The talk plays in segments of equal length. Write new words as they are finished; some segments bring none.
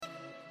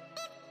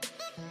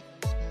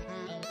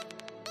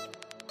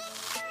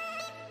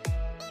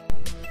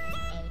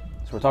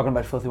So we're talking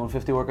about Filthy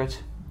 150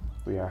 workouts.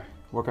 We are.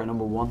 Workout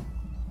number 1. Do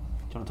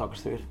you want to talk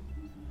us through it?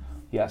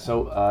 Yeah,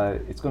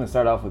 so it's going to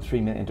start off with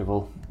 3-minute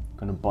interval,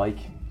 going to bike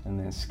and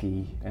then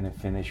ski and then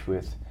finish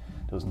with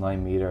those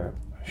 9-meter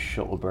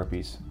shuttle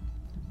burpee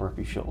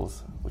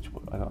shuttles, which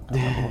I don't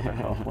remember what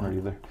they're called, one or the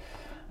other.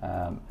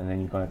 And then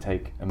you're going to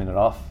take a minute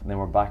off, and then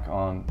we're back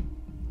on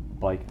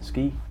bike and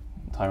ski.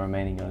 Time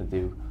remaining, you're going to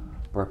do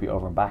burpee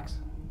over and backs,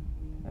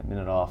 a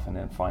minute off, and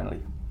then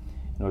finally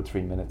another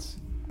 3 minutes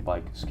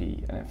bike,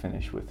 ski, and then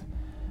finish with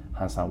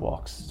handstand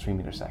walks,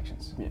 3-meter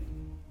sections. Yeah.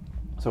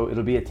 So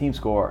it'll be a team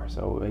score.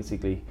 So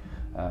basically,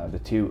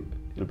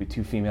 it'll be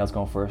 2 females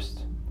going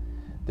first.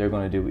 They're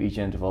going to do each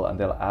interval, and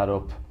they'll add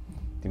up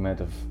the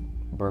amount of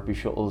burpee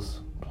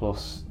shuttles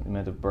plus the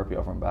amount of burpee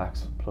over and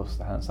backs plus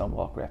the handstand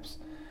walk reps,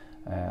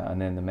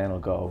 and then the men will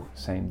go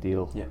same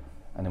deal. Yeah.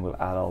 And then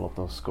we'll add all of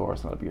those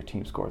scores, and that'll be your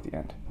team score at the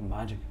end.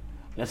 Magic.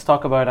 Let's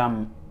talk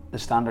about the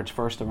standards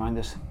first around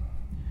this.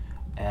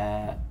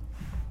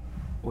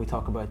 We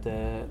talk about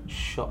the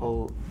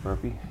shuttle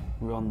Burpee.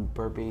 run,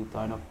 burpee,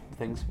 down up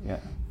things. Yeah.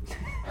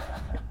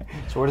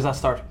 So where does that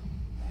start?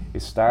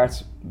 It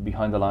starts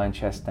behind the line,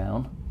 chest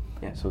down.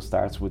 Yeah. So it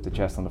starts with the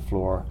chest on the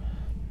floor,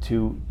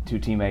 two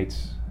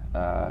teammates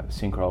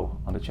synchro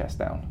on the chest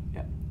down.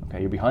 Yeah.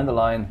 Okay, you're behind the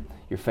line,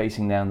 you're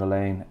facing down the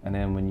lane, and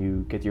then when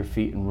you get your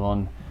feet and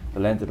run the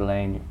length of the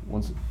lane,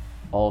 once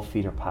all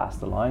feet are past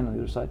the line on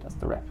the other side, that's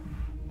the rep.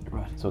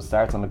 Right. So it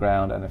starts on the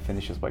ground and it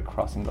finishes by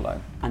crossing the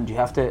line. And do you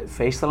have to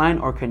face the line,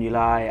 or can you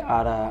lie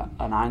at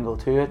an angle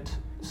to it?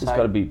 It's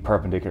got to be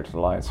perpendicular to the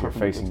line, so you're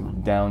Perpendicular to the facing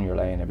line. down your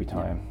lane every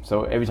time.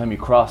 So every time you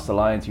cross the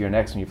line to your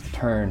next one, you have to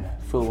turn.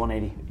 Full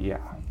 180. Yeah.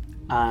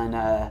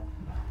 And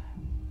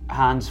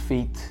hands,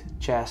 feet,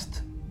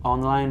 chest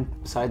on the line,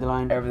 beside the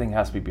line, Everything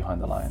has to be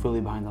behind the line.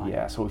 fully behind the line.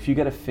 Yeah, so if you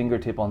get a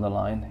fingertip on the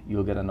line,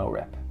 you'll get a no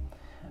rep.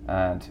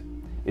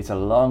 And it's a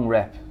long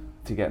rep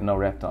to get no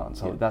rep on.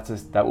 So Yeah.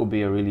 that would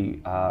be a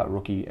really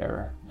rookie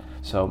error.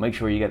 So make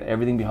sure you get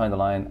everything behind the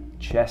line.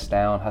 Chest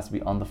down has to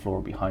be on the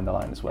floor behind the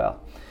line as well.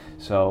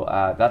 So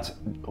that's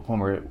when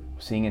we're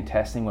seeing in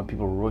testing, when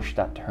people rush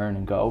that turn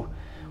and go,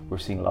 we're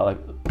seeing a lot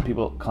of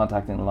people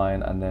contacting the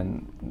line, and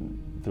then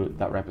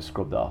that rep is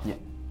scrubbed off. Yeah,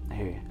 I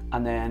hear you.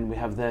 And then we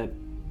have the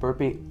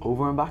burpee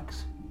over and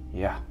backs.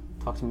 Yeah.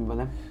 Talk to me about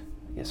them.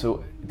 Yeah,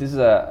 so this is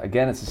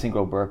it's a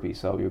synchro burpee.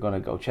 So you're going to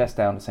go chest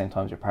down at the same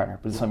time as your partner,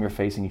 but this time you're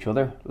facing each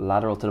other,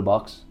 lateral to the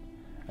box,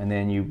 and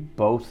then you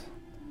both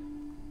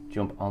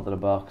jump onto the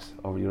box,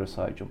 over the other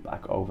side, jump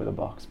back over the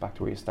box, back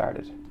to where you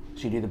started.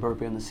 So you do the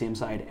burpee on the same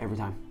side every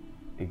time.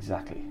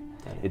 Exactly.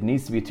 Dead. It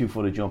needs to be a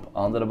 2-footed jump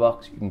onto the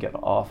box. You can get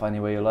off any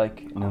way you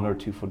like, and another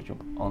 2-footed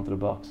jump onto the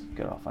box,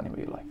 get off any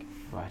way you like.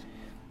 Right.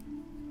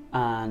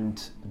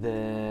 And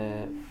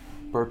the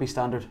burpee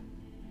standard,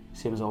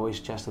 same as always,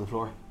 chest to the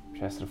floor,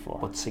 Chest to the floor.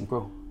 but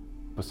synchro.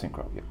 But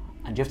synchro, yeah.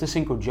 And do you have to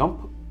synchro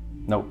jump?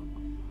 No.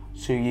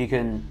 So you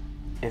can,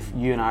 if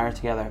you and I are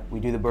together,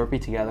 we do the burpee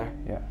together.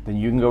 Yeah. Then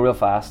you can go real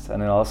fast,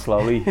 and then I'll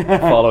slowly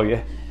follow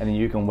you, and then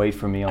you can wait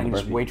for me I on can the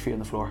just burpee. wait for you on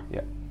the floor.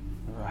 Yeah.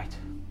 Right.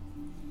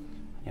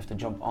 You have to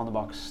jump on the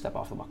box, step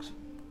off the box.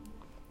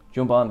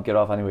 Jump on, get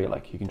off any way you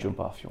like. You can jump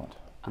off if you want.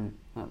 And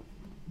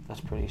that's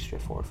pretty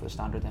straightforward for the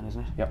standard then,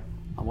 isn't it? Yep.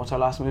 And what's our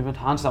last movement?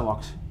 Handstand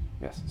walks.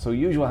 Yes. So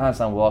usual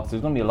handstand walks,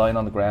 there's going to be a line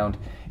on the ground.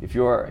 If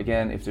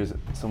there's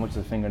so much as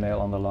a fingernail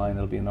on the line,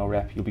 it'll be a no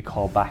rep. You'll be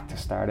called back to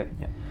start it.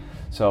 Yeah.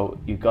 So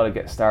you've got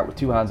to start with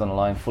 2 hands on the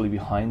line, fully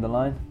behind the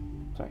line.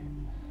 Sorry.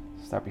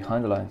 Start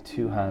behind the line,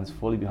 2 hands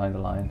fully behind the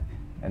line,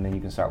 and then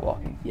you can start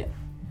walking. Yeah.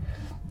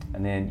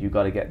 And then you've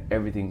got to get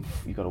everything,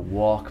 you've got to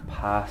walk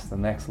past the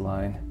next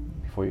line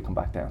before you come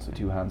back down. So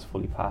 2 hands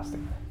fully past it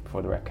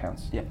before the rep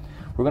counts. Yeah.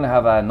 We're going to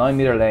have a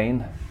 9-meter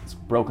lane. It's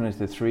broken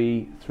into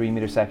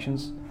 3-meter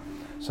sections.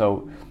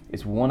 So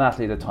it's one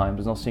athlete at a time.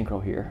 There's no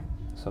synchro here.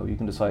 So you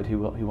can decide who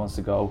wants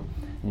to go,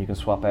 and you can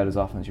swap out as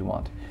often as you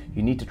want.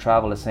 You need to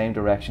travel the same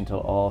direction till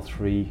all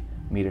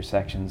 3-meter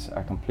sections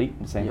are complete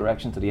in the same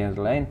direction to the end of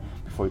the lane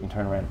before you can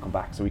turn around and come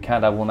back. So we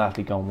can't have one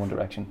athlete going one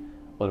direction,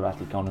 other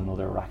athlete going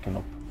another, racking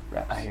up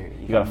reps. I hear you.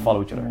 You got to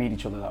follow each other. Meet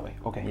each other that way.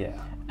 Okay. Yeah.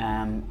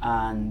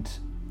 And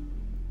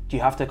do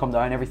you have to come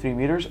down every 3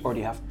 meters, or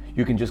do you have?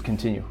 You can just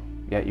continue.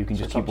 Yeah, you can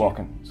So just it's up keep to you.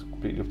 walking. It's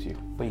completely up to you.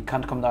 But you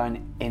can't come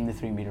down in the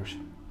 3 meters.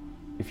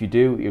 If you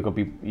do,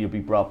 you'll be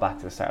brought back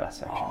to the start of that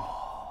section.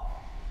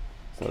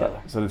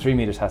 So the 3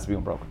 meters has to be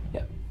unbroken.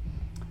 Yeah.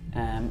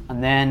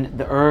 And then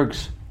the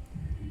ergs.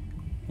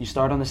 You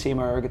start on the same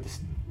erg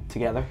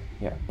together.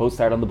 Yeah, both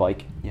start on the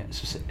bike. Yeah.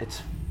 So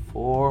it's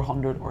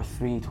 400 or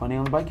 320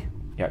 on the bike.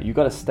 Yeah, you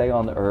got to stay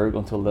on the erg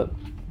until the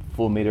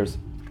full meters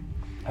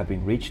have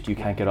been reached. You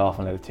can't get off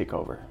and let it tick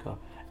over. Cool.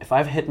 If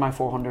I've hit my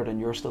 400 and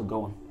you're still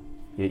going,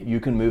 You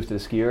can move to the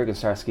ski erg and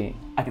start skiing.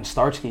 I can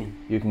start skiing.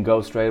 You can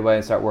go straight away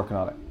and start working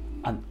on it.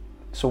 And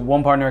so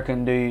one partner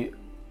can do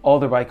all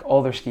their bike,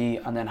 all their ski,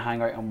 and then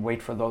hang out and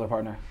wait for the other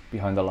partner.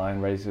 Behind the line,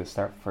 ready to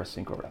start first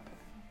synchro rep.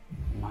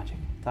 Magic.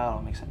 That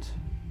all makes sense.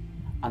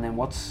 And then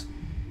what's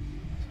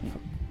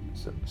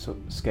So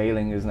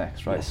scaling is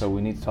next, right? Yes. So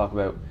we need to talk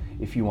about,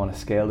 if you want to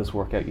scale this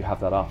workout, you have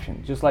that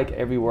option. Just like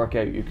every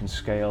workout, you can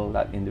scale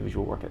that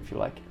individual workout if you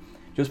like.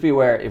 Just be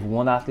aware, if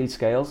one athlete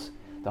scales,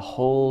 the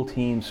whole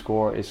team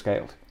score is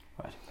scaled.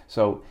 Right.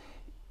 So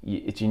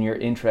it's in your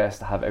interest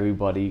to have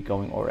everybody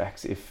going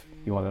RX if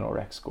you want an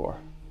RX score.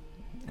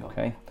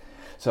 Okay.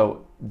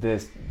 So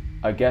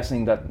I'm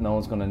guessing that no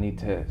one's going to need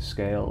to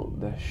scale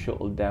the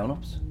shuttle down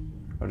ups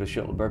or the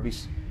shuttle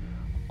burpees.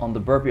 On the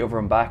burpee over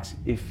and backs,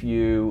 if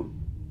you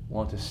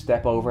want to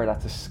step over,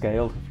 that's a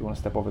scaled. If you want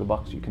to step over the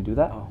box, you can do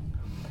that.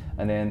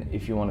 And then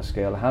if you want to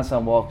scale the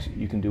handstand walks,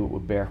 you can do it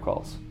with bear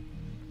crawls.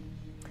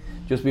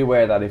 Just be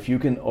aware that if you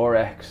can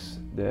RX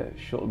the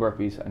shuttle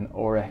burpees and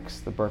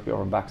RX the burpee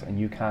over and backs and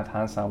you can't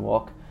handstand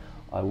walk,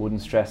 I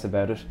wouldn't stress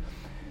about it.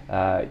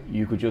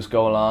 You could just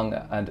go along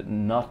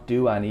and not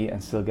do any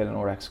and still get an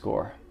RX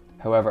score.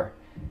 However,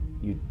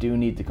 you do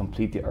need to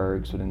complete the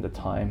ergs within the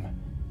time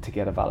to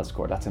get a valid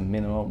score. That's a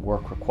minimum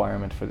work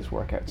requirement for this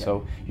workout. Yeah.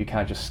 So you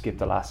can't just skip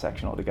the last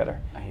section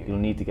altogether. You'll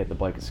need to get the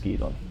bike and ski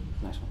done.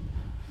 Nice one.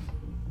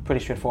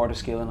 Pretty straightforward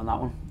scaling on that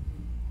one.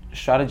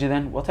 Strategy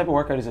then, what type of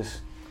workout is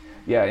this?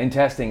 Yeah, in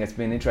testing it's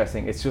been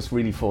interesting. It's just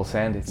really full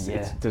send.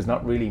 There's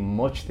not really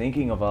much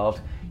thinking involved.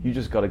 You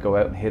just got to go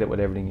out and hit it with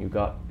everything you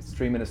got. It's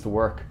 3 minutes to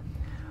work.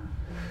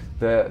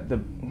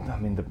 The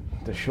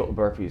shuttle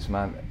burpees,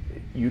 man,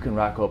 you can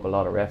rack up a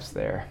lot of reps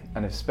there,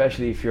 and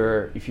especially if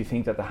you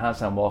think that the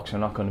handstand walks are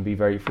not going to be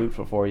very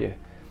fruitful for you,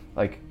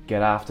 like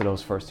get after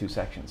those first 2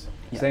 sections.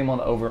 Yeah. Same on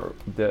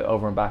the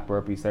over and back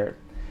burpees, they're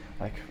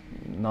like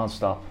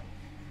non-stop.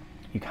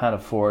 You can't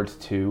afford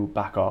to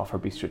back off or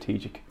be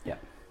strategic. Yeah,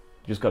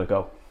 you just got to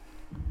go.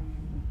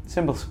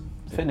 Symbols,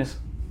 fitness.